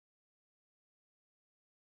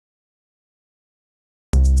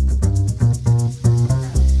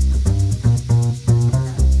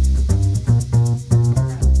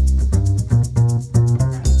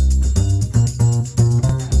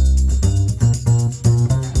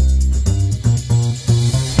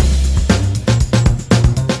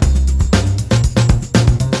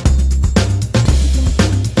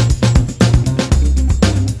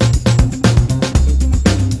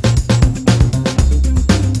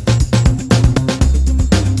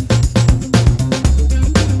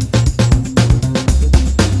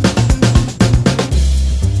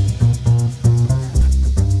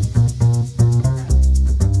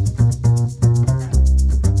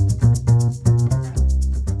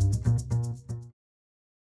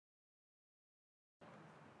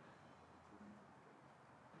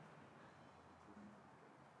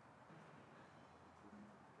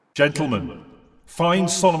Gentlemen, find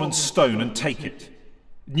Solomon's stone and take it.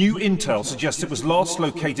 New intel suggests it was last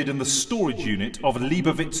located in the storage unit of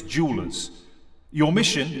Leibovitz Jewelers. Your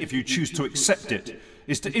mission, if you choose to accept it,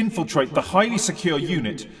 is to infiltrate the highly secure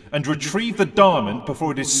unit and retrieve the diamond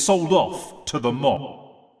before it is sold off to the mob.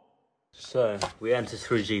 So, we enter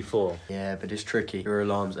through G4. Yeah, but it's tricky. There are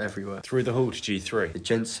alarms everywhere. Through the hall to G3. The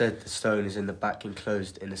gent said the stone is in the back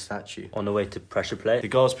enclosed in a statue. On the way to pressure plate. The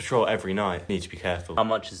guards patrol every night. Need to be careful. How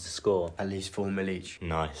much is the score? At least 4 mil each.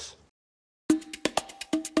 Nice.